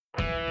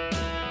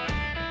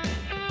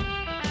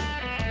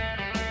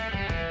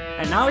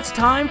now it's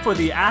time for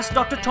the Ask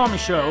Dr. Tommy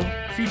Show,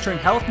 featuring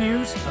health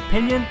news,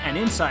 opinion, and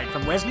insight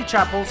from Wesley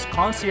Chapel's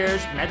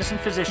concierge medicine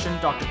physician,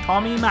 Dr.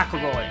 Tommy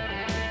McElroy.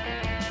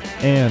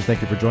 And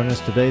thank you for joining us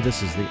today.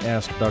 This is the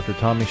Ask Dr.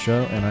 Tommy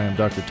Show, and I am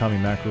Dr. Tommy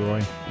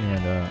McElroy,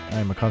 and I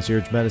am a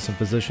concierge medicine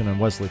physician in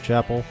Wesley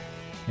Chapel.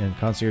 And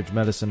concierge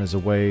medicine is a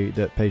way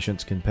that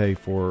patients can pay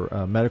for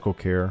medical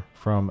care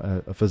from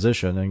a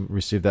physician and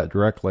receive that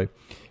directly.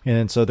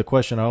 And so the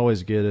question I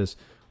always get is,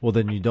 well,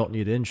 then you don't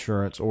need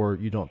insurance, or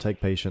you don't take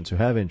patients who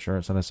have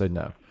insurance. And I say,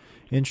 no.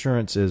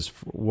 Insurance is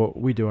what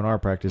we do in our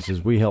practice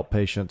is we help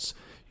patients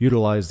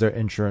utilize their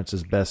insurance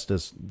as best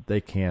as they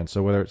can.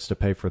 So whether it's to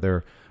pay for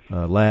their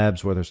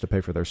labs, whether it's to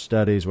pay for their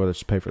studies, whether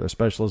it's to pay for their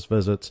specialist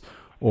visits,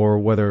 or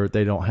whether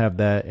they don't have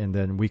that, and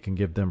then we can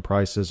give them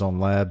prices on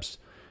labs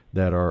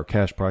that are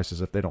cash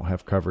prices if they don't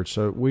have coverage.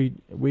 So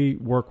we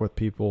work with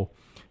people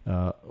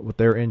with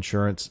their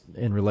insurance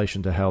in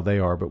relation to how they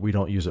are, but we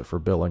don't use it for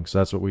billing. So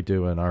that's what we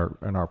do in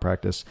our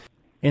practice.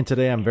 And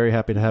today I'm very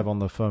happy to have on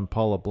the phone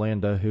Paula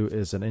Blanda, who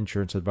is an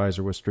insurance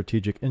advisor with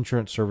Strategic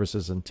Insurance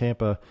Services in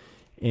Tampa.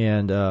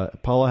 And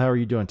Paula, how are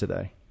you doing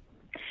today?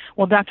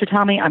 Well, Dr.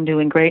 Tommy, I'm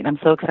doing great, and I'm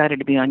so excited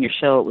to be on your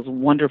show. It was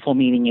wonderful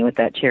meeting you at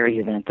that charity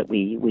event that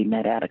we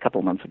met at a couple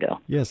of months ago.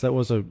 Yes, that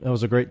was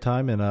a great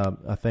time, and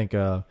I thank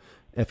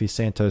Effie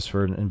Santos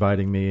for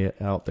inviting me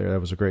out there. That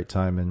was a great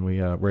time, and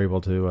we were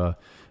able to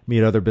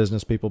meet other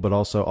business people, but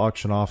also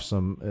auction off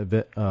some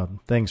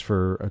things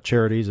for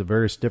charities,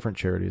 various different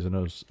charities, and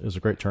it was a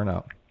great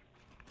turnout.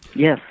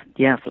 Yes,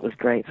 it was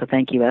great. So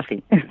thank you,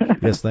 Effie.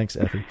 Yes, thanks,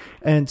 Effie.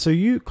 And so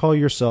you call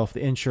yourself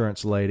the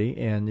insurance lady,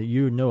 and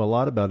you know a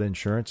lot about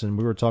insurance, and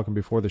we were talking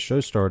before the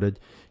show started,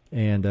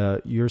 and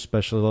you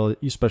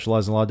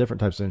specialize in a lot of different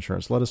types of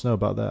insurance. Let us know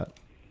about that.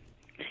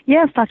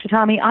 Yes, Dr.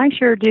 Tommy, I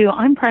sure do.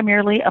 I'm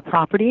primarily a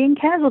property and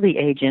casualty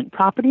agent.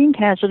 Property and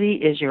casualty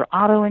is your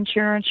auto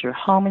insurance, your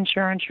home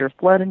insurance, your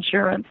flood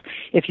insurance.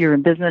 If you're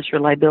in business, your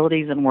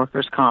liabilities and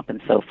workers' comp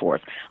and so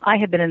forth. I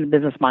have been in the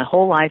business my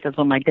whole life, as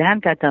when my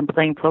dad got done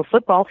playing pro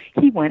football,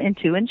 he went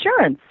into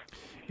insurance.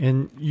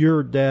 And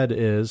your dad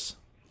is?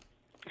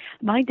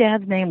 My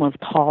dad's name was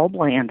Paul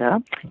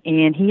Blanda,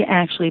 and he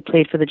actually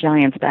played for the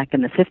Giants back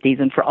in the 50s.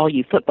 And for all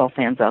you football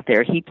fans out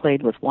there, he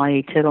played with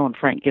Y.A. Tittle and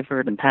Frank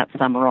Gifford and Pat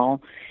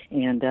Summerall,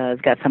 and has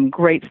got some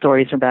great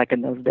stories from back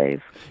in those days.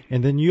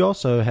 And then you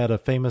also had a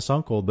famous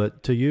uncle,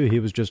 but to you,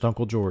 he was just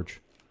Uncle George.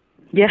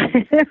 Yeah,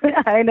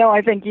 I know.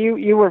 I think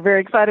you were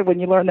very excited when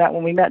you learned that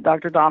when we met,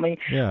 Dr. Tommy.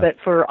 Yeah. But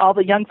for all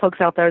the young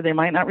folks out there, they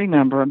might not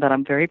remember, but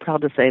I'm very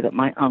proud to say that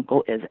my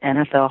uncle is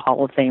NFL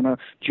Hall of Famer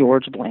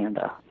George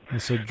Blanda.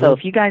 So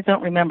if you guys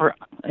don't remember,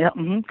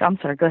 I'm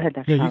sorry. Go ahead,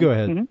 Dr. Yeah, you go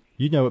ahead. Mm-hmm.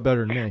 You know it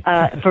better than me.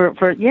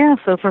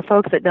 So for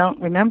folks that don't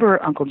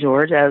remember Uncle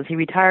George, as he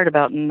retired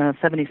about in the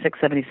 76,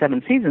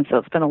 77 season, so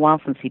it's been a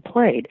while since he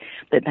played.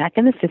 But back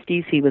in the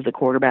 50s, he was a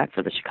quarterback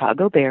for the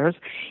Chicago Bears.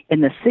 In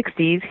the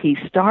 60s, he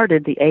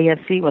started the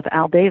AFC with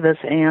Al Davis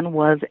and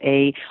was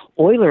a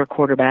Oiler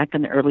quarterback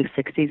in the early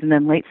 60s, and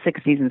then late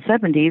 60s and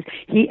 70s,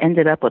 he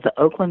ended up with the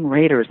Oakland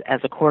Raiders as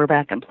a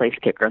quarterback and place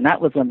kicker, and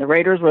that was when the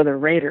Raiders were the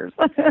Raiders.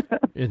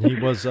 And he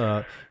was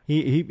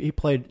he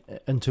played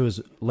into his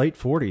late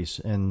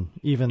 40s, and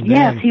even then...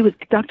 Yes, he was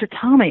Dr.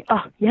 Tommy.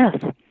 Oh, yes.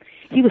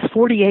 He was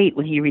 48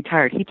 when he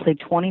retired. He played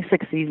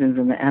 26 seasons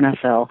in the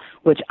NFL,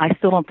 which I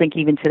still don't think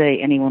even today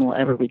anyone will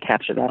ever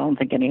recapture that. I don't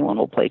think anyone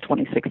will play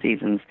 26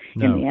 seasons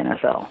in the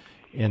NFL.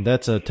 And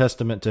that's a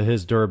testament to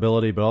his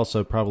durability, but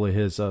also probably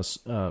his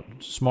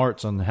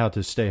smarts on how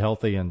to stay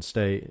healthy and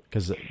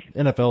because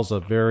NFL is a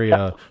very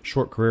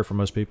short career for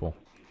most people.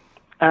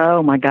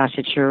 Oh my gosh,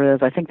 it sure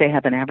is. I think they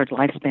have an average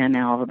lifespan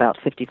now of about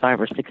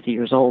 55 or 60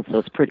 years old, so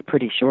it's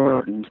pretty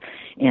short. And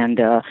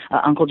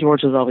Uncle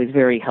George was always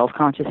very health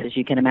conscious, as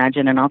you can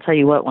imagine. And I'll tell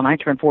you what, when I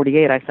turned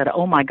 48, I said,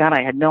 "Oh my God,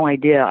 I had no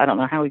idea. I don't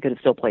know how we could have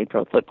still played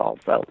pro football."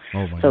 So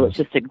it's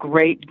just a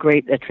great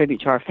tribute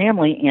to our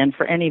family. And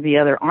for any of the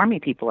other Army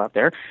people out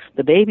there,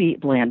 the baby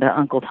Blanda,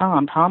 Uncle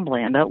Tom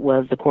Blanda,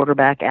 was the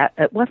quarterback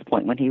at West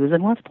Point when he was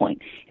in West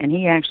Point, and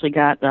he actually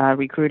got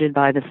recruited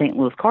by the St.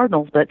 Louis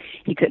Cardinals, but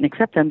he couldn't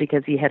accept them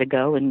because he had to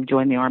go and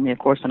join the Army, of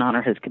course, and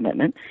honor his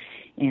commitment.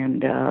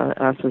 And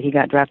so he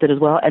got drafted as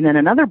well. And then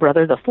another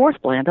brother, the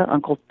fourth Blanda,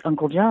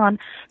 Uncle John,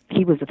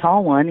 he was the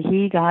tall one.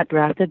 He got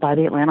drafted by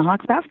the Atlanta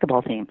Hawks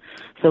basketball team.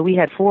 So we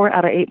had 4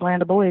 out of 8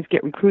 Blanda boys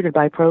get recruited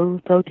by pro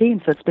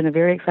teams. So it's been a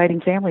very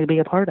exciting family to be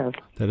a part of.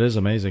 That is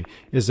amazing.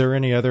 Is there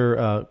any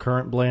other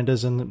current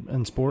Blandas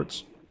in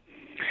sports?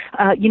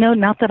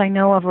 Not that I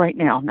know of right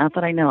now. Not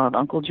that I know of.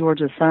 Uncle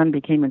George's son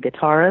became a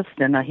guitarist,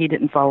 and he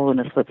didn't follow in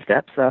his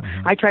footsteps.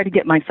 I tried to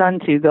get my son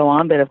to go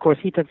on, but of course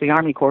he took the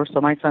Army course,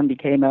 so my son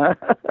became a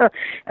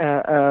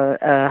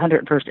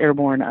 101st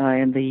Airborne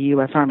in the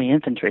U.S. Army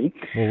Infantry.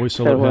 Well, we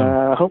salute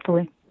him.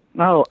 Hopefully.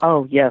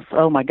 Oh, yes.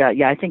 Oh, my God.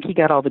 Yeah, I think he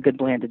got all the good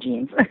Blanda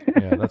genes.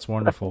 Yeah, that's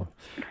wonderful.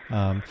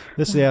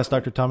 This is the Ask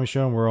Dr. Tommy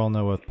Show, and we're all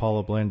know with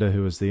Paula Blanda,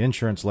 who is the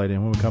insurance lady.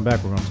 And when we come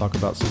back, we're going to talk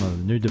about some of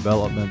the new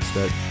developments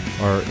that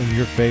are in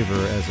your favor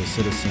as a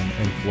citizen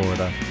in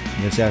Florida.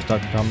 And this Ask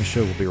Dr. Tommy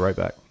Show. We'll be right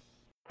back.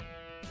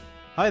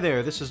 Hi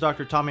there, this is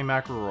Dr. Tommy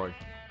McElroy.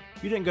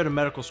 You didn't go to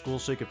medical school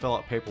so you could fill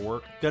out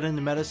paperwork. You got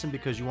into medicine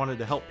because you wanted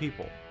to help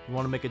people. You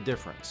want to make a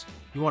difference.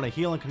 You want to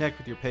heal and connect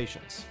with your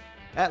patients.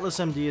 Atlas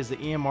MD is the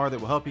EMR that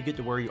will help you get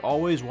to where you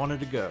always wanted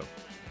to go.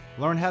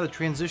 Learn how to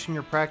transition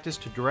your practice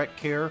to direct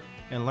care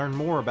and learn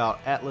more about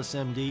Atlas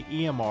MD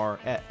EMR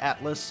at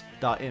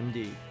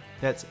atlas.md.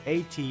 That's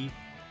ATLAS.md.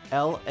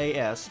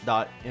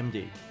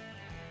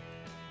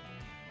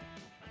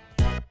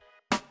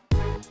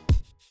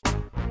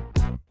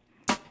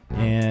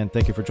 And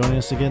thank you for joining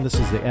us again. This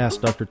is the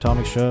Ask Dr.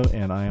 Tommy Show,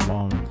 and I am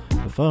on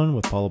the phone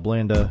with Paula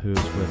Blanda,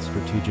 who's with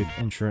Strategic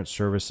Insurance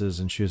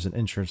Services, and she is an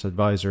insurance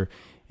advisor.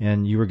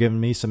 And you were giving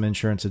me some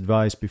insurance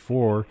advice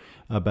before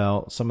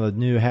about some of the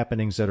new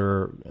happenings that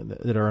are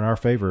in our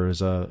favor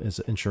as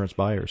insurance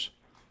buyers.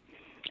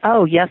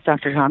 Oh, yes,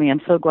 Dr. Tommy.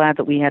 I'm so glad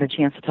that we had a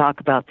chance to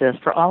talk about this.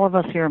 For all of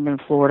us here in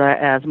Florida,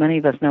 as many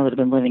of us know that have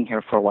been living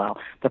here for a while,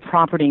 the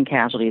property and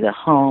casualty, the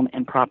home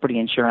and property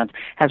insurance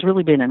has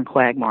really been in a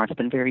quagmire. It's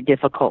been very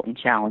difficult and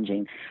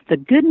challenging. The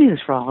good news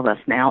for all of us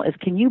now is,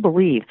 can you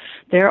believe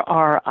there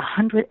are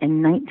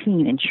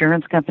 119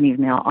 insurance companies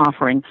now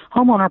offering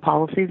homeowner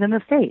policies in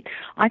the state?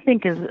 I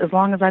think as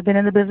long as I've been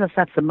in the business,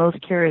 that's the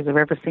most carriers I've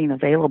ever seen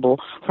available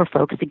for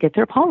folks to get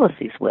their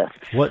policies with.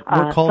 What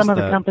caused some of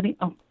that? the company.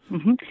 Oh.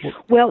 Mm-hmm.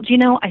 Well,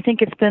 I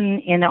think it's been,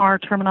 in our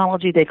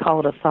terminology, they call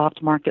it a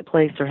soft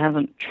marketplace. There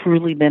hasn't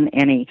truly been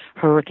any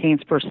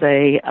hurricanes per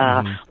se,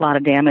 a lot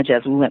of damage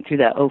as we went through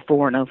that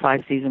 04 and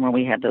 05 season where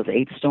we had those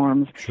 8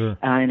 storms in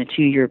a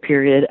 2-year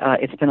period.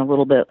 It's been a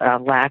little bit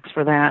lax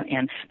for that,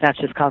 and that's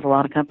just caused a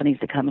lot of companies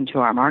to come into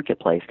our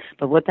marketplace.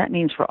 But what that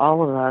means for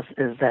all of us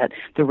is that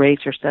the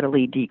rates are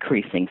steadily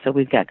decreasing. So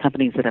we've got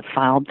companies that have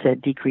filed to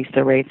decrease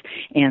their rates,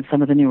 and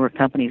some of the newer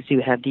companies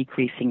do have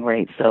decreasing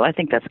rates. So I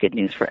think that's good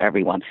news for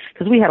everyone.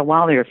 Because we had a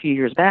while there a few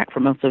years back, for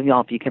most of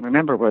y'all, if you can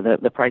remember, where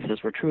the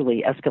prices were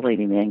truly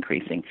escalating and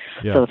increasing.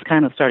 Yeah. So it's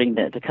kind of starting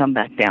to come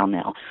back down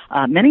now.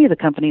 Many of the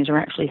companies are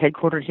actually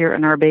headquartered here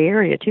in our Bay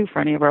Area, too, for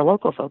any of our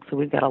local folks. So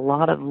we've got a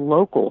lot of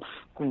local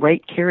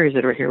great carriers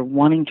that are here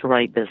wanting to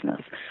write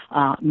business.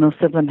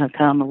 Most of them have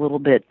come a little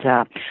bit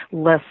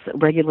less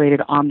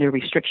regulated on their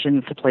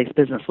restrictions to place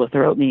business with.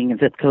 They're opening in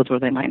zip codes where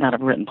they might not have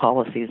written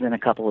policies in a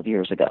couple of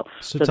years ago.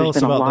 So there's tell us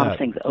been about a lot that. of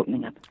things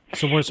opening up.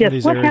 So what are some of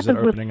these areas that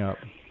are opening up?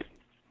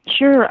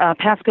 Sure.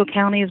 Pasco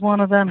County is one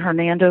of them.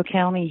 Hernando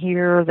County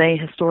here, they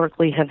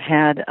historically have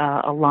had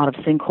a lot of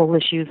sinkhole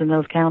issues in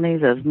those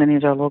counties, as many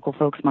of our local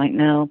folks might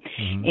know.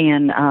 Mm-hmm.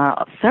 And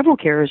several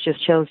carriers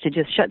just chose to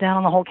just shut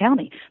down the whole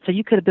county. So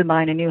you could have been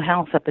buying a new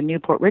house up in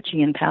Newport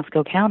Richey in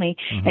Pasco County,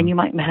 and you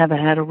might have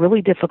had a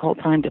really difficult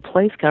time to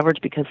place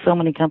coverage because so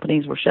many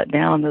companies were shut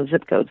down in those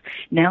zip codes.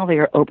 Now they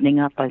are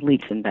opening up by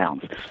leaps and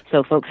bounds.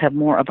 So folks have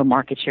more of a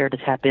market share to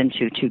tap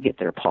into to get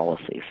their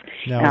policies.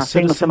 Now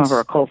same with some of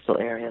our coastal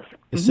areas.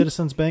 Is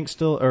Citizens Bank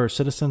still, or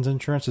Citizens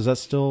Insurance, is that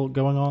still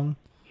going on?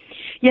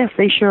 Yes,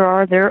 they sure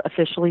are. They're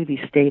officially the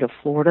state of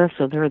Florida,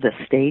 so they're the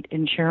state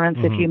insurance,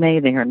 if you may.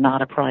 They are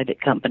not a private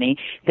company.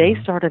 They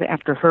started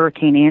after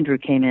Hurricane Andrew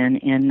came in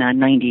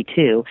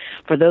 92.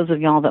 For those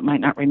of y'all that might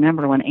not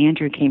remember, when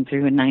Andrew came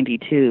through in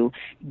 92,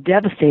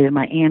 devastated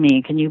Miami,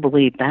 and can you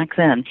believe back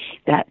then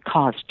that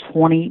caused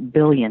 $20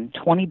 billion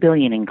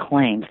in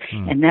claims,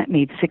 and that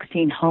made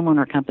 16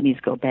 homeowner companies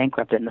go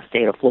bankrupt in the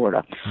state of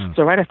Florida.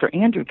 So right after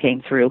Andrew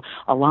came through,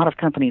 a lot of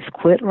companies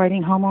quit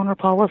writing homeowner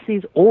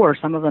policies, or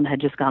some of them had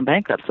just gone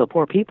bankrupt. So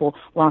poor people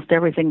lost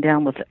everything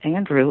down with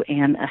Andrew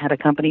and had a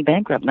company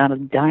bankrupt, not a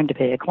dime to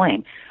pay a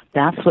claim.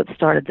 That's what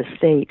started the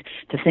state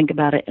to think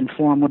about it and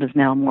form what is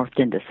now morphed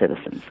into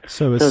Citizens.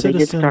 So they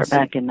did start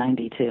back in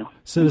 92.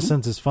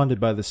 Citizens is funded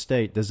by the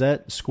state. Does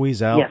that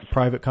squeeze out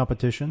private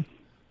competition?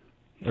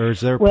 Or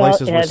is there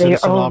places where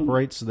Citizen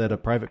operates that a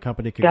private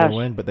company could go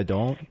in, but they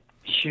don't?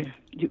 Sure.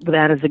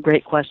 That is a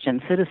great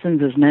question.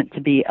 Citizens is meant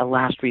to be a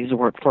last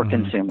resort for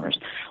consumers.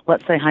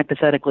 Let's say,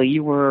 hypothetically,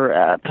 you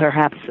were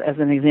perhaps, as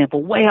an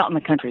example, way out in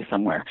the country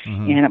somewhere,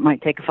 and it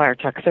might take a fire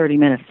truck 30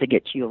 minutes to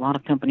get to you. A lot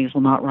of companies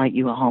will not write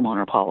you a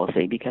homeowner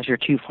policy because you're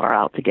too far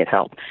out to get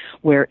help.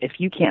 Where if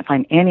you can't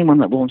find anyone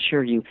that will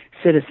insure you,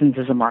 Citizens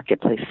is a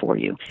marketplace for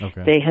you.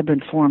 Okay. They have been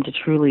formed to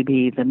truly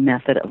be the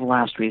method of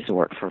last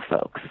resort for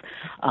folks.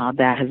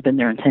 That has been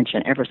their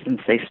intention ever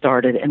since they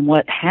started. And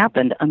what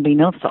happened,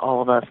 unbeknownst to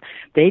all of us,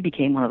 they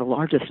became one of the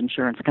largest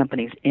insurance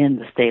companies in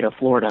the state of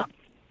Florida.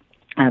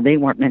 They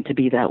weren't meant to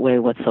be that way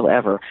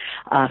whatsoever.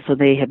 So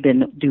they have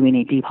been doing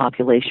a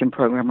depopulation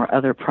program where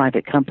other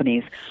private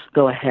companies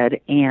go ahead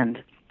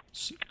and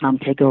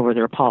take over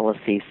their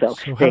policy. So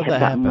they have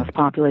gotten less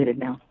populated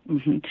now.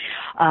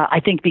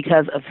 I think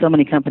because of so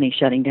many companies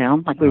shutting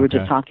down, like we were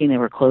just talking, they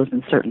were closed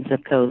in certain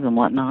zip codes and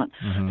whatnot.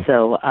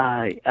 So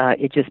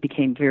it just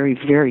became very,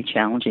 very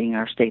challenging in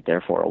our state there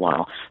for a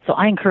while. So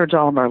I encourage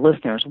all of our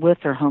listeners with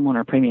their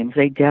homeowner premiums,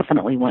 they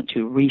definitely want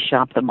to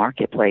reshop the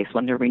marketplace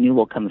when their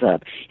renewal comes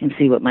up and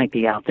see what might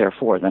be out there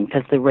for them,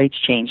 because the rates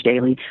change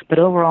daily, but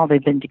overall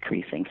they've been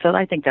decreasing. So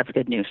I think that's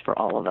good news for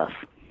all of us.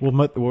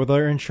 Will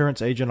their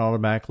insurance agent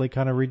automatically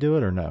kind of redo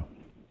it or no?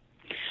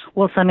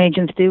 Well, some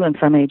agents do and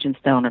some agents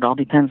don't. It all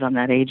depends on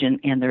that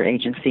agent and their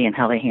agency and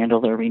how they handle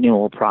their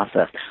renewal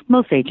process.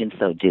 Most agents,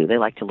 though, do. They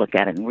like to look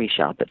at it and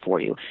reshop it for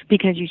you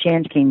because you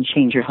can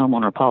change your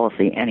homeowner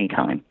policy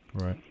anytime.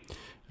 Right.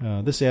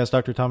 This is Ask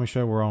Dr. Tommy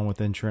Show. We're on with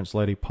insurance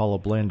lady Paula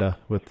Blanda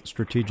with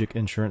Strategic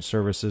Insurance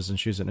Services, and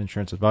she's an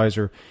insurance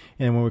advisor.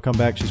 And when we come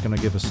back, she's going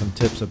to give us some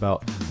tips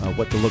about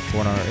what to look for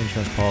in our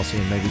insurance policy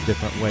and maybe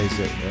different ways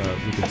that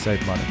we can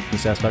save money. This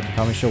is Ask Dr.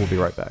 Tommy Show. We'll be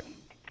right back.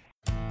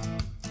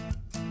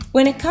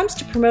 When it comes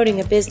to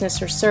promoting a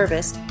business or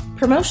service,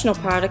 promotional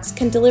products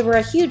can deliver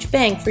a huge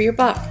bang for your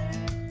buck.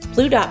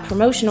 Blue Dot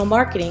Promotional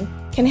Marketing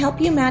can help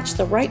you match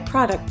the right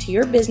product to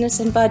your business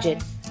and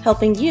budget,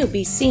 helping you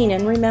be seen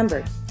and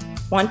remembered.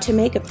 Want to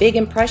make a big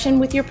impression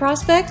with your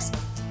prospects?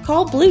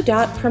 Call Blue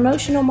Dot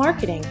Promotional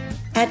Marketing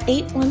at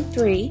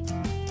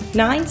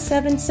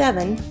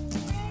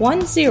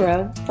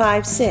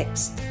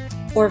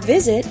 813-977-1056 or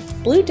visit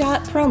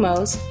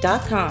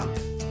bluedotpromos.com.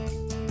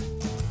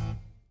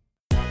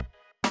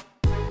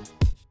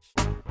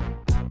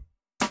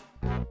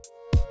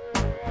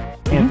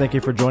 And thank you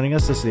for joining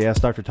us. This is the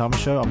Ask Dr. Tommy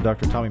Show. I'm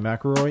Dr. Tommy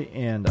McElroy,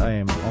 and I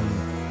am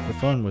on the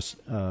phone with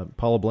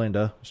Paula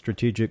Blanda,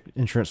 Strategic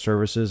Insurance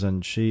Services,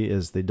 and she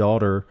is the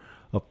daughter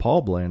of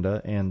Paul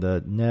Blanda and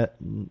the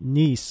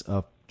niece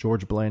of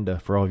George Blanda,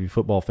 for all of you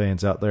football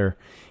fans out there.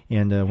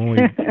 And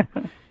when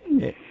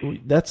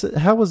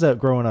how was that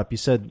growing up? You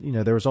said,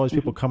 there was always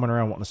people coming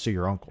around wanting to see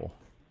your uncle.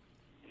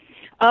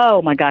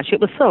 Oh, my gosh.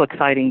 It was so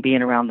exciting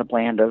being around the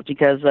Blandos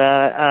because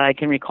I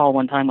can recall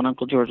one time when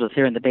Uncle George was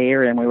here in the Bay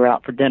Area and we were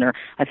out for dinner.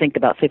 I think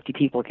about 50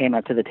 people came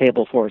up to the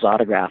table for his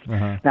autograph.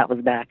 Uh-huh. That was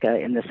back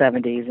in the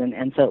 70s.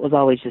 And so it was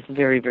always just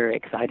very, very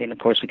exciting. Of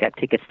course, we got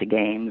tickets to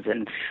games.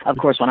 And, of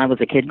course, when I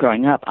was a kid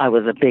growing up, I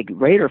was a big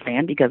Raider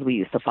fan because we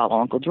used to follow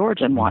Uncle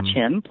George and watch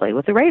him play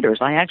with the Raiders.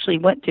 I actually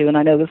went to, and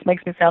I know this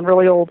makes me sound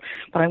really old,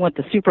 but I went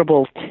to Super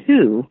Bowl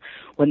II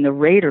when the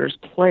Raiders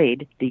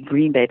played the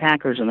Green Bay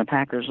Packers and the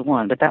Packers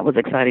won. But that was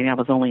exciting. I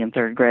was only in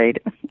third grade.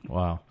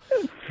 Wow.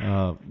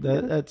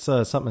 That's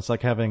something. It's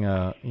like having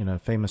a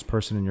famous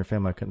person in your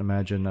family. I couldn't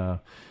imagine.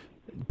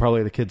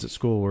 Probably the kids at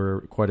school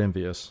were quite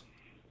envious.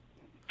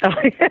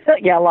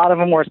 Yeah, a lot of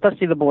them were,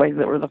 especially the boys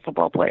that were the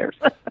football players.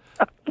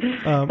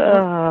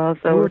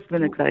 It's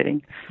been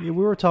exciting. We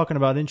were talking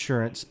about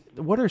insurance.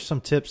 What are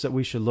some tips that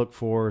we should look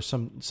for?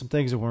 Some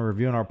things that when we're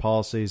reviewing our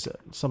policies,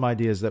 some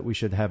ideas that we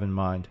should have in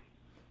mind?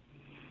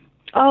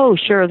 Oh,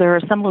 sure. There are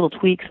some little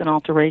tweaks and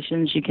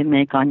alterations you can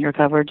make on your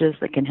coverages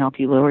that can help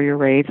you lower your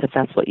rates if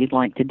that's what you'd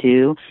like to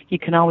do. You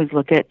can always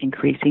look at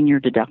increasing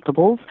your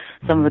deductibles.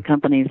 Some of the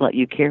companies let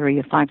you carry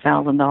a $5,000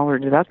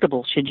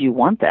 deductible should you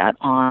want that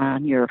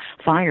on your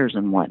fires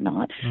and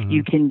whatnot. Mm-hmm.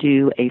 You can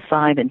do a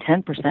 5 and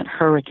 10%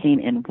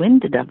 hurricane and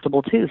wind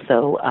deductible too.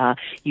 So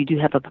you do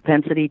have a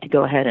propensity to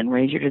go ahead and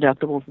raise your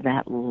deductibles.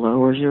 That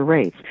lowers your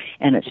rates.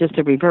 And it's just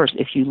a reverse.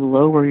 If you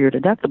lower your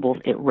deductibles,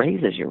 it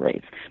raises your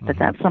rates. But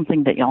that's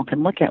something that y'all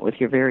can look at with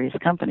your various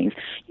companies.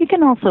 You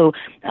can also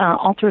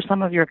alter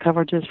some of your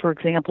coverages. For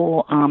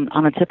example,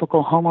 on a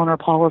typical homeowner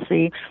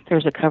policy,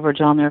 there's a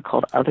coverage on there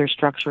called other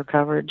structure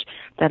coverage.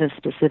 That is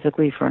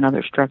specifically for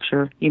another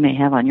structure you may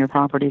have on your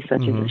property,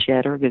 such as a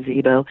shed or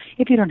gazebo.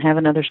 If you don't have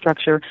another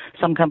structure,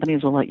 some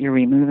companies will let you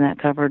remove that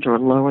coverage or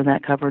lower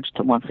that coverage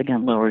to once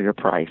again lower your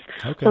price.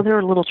 Okay. So there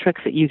are little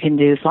tricks that you can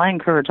do. So I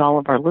encourage all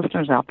of our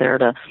listeners out there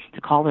to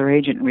call their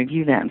agent and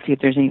review that and see if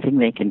there's anything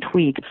they can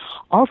tweak.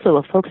 Also,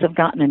 if folks have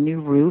gotten a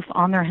new roof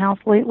on their house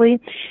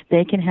lately,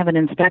 they can have an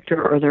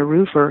inspector or their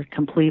roofer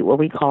complete what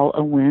we call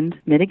a wind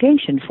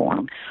mitigation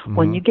form. Mm-hmm.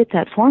 When you get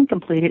that form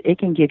completed, it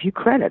can give you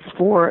credits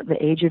for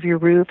the age of your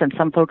roof, and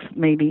some folks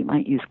might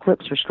use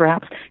clips or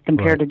straps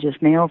compared to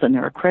just nails, and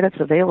there are credits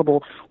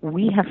available.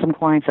 We have some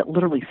clients that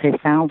literally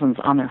save thousands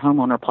on their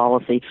homeowner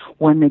policy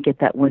when they get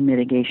that wind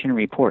mitigation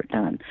report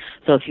done.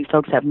 So if you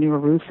folks have newer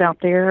roofs out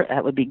there,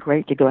 that would be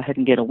great to go ahead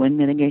and get a wind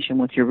mitigation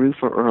with your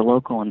roofer or a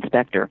local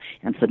inspector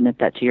and submit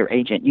that to your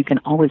agent. You can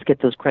always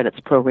get those credits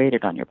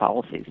prorated on your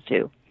policies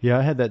too. Yeah,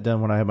 I had that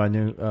done when I had my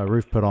new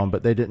roof put on,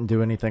 but they didn't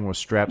do anything with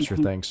straps or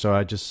things, so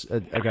I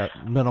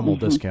got minimal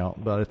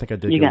discount, but I think I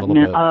did get a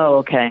little bit. Oh,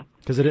 okay.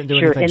 Because it didn't do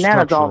anything structural. And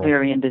that is all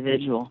very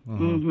individual.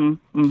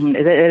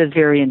 It is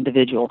very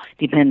individual,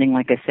 depending,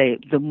 like I say,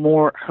 the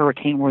more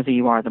hurricane worthy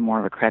you are, the more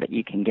of a credit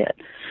you can get.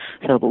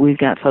 So, but we've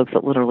got folks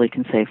that literally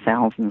can save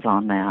thousands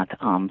on that.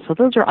 So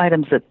those are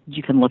items that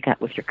you can look at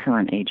with your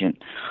current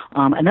agent.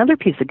 Another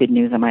piece of good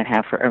news I might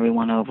have for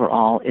everyone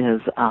overall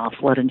is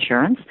flood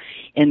insurance.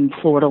 In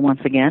Florida, once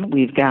again,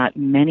 we've got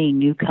many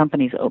new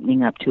companies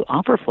opening up to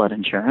offer flood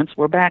insurance.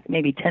 We're back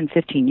maybe 10,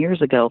 15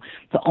 years ago.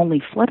 The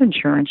only flood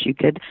insurance you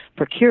could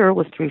procure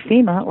was through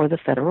FEMA or the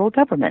federal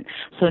government.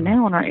 So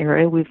now in our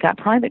area, we've got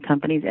private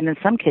companies, and in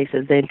some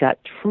cases, they've got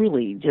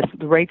truly just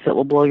the rates that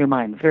will blow your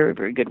mind. Very,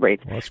 very good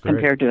rates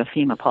compared to a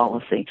FEMA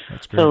policy.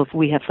 That's great. So if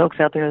we have folks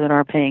out there that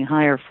are paying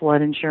higher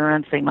flood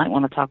insurance, they might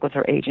want to talk with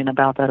their agent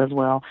about that as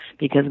well,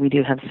 because we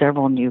do have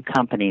several new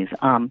companies.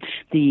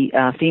 The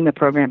FEMA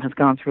program has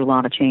gone through a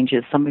lot of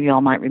changes. Some of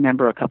y'all might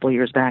remember a couple of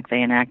years back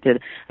they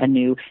enacted a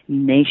new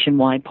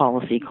nationwide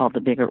policy called the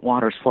Biggert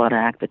Waters Flood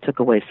Act that took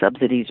away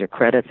subsidies or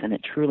credits, and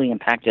it truly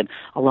impacted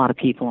a lot of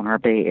people in our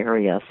Bay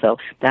Area. So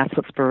that's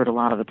what spurred a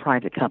lot of the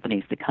private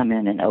companies to come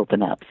in and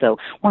open up. So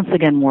once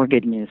again, more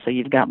good news. So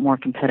you've got more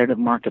competitive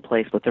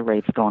marketplace with the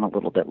rates going a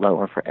little bit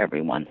lower for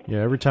everyone. Yeah,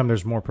 every time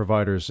there's more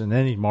providers in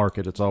any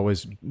market, it's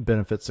always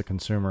benefits the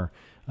consumer.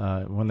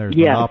 When there's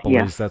Yes, monopolies,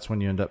 yes. that's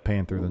when you end up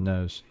paying through the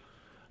nose.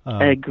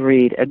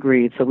 Agreed.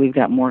 So we've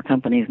got more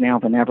companies now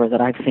than ever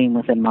that I've seen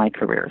within my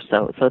career.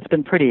 So it's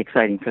been pretty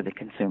exciting for the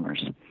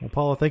consumers. Well,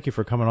 Paula, thank you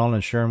for coming on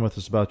and sharing with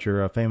us about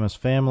your famous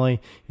family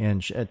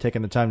and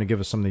taking the time to give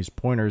us some of these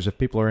pointers. If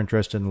people are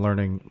interested in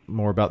learning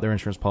more about their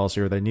insurance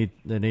policy or they need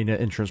an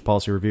insurance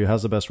policy review,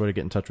 how's the best way to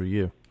get in touch with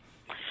you?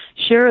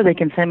 Sure, they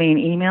can send me an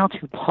email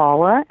to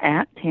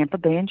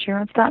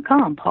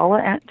paula@tampabayinsurance.com,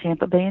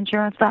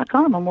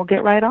 paula@tampabayinsurance.com, and we'll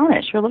get right on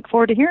it. Sure look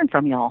forward to hearing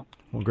from y'all.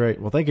 Well,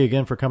 great. Well, thank you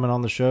again for coming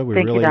on the show. We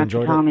Thank really you, Dr.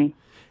 enjoyed Tommy.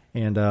 it.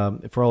 And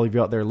for all of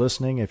you out there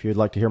listening, if you'd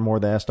like to hear more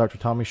of the Ask Dr.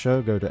 Tommy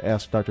show, go to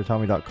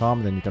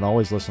AskDrTommy.com. Then you can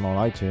always listen on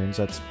iTunes.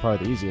 That's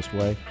probably the easiest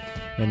way.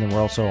 And then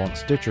we're also on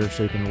Stitcher,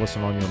 so you can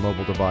listen on your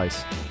mobile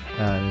device.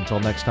 And until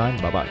next time,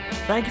 bye-bye.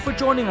 Thank you for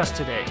joining us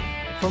today.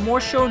 For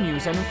more show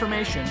news and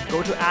information,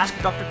 go to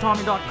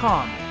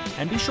AskDrTommy.com.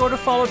 And be sure to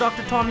follow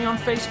Dr. Tommy on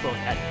Facebook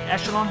at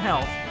Echelon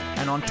Health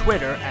and on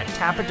Twitter at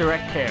Tampa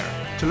Direct Care.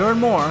 To learn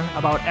more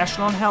about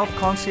Echelon Health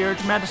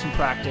Concierge Medicine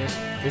Practice,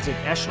 visit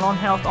Echelon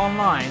Health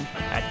online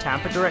at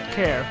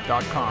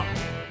tampadirectcare.com.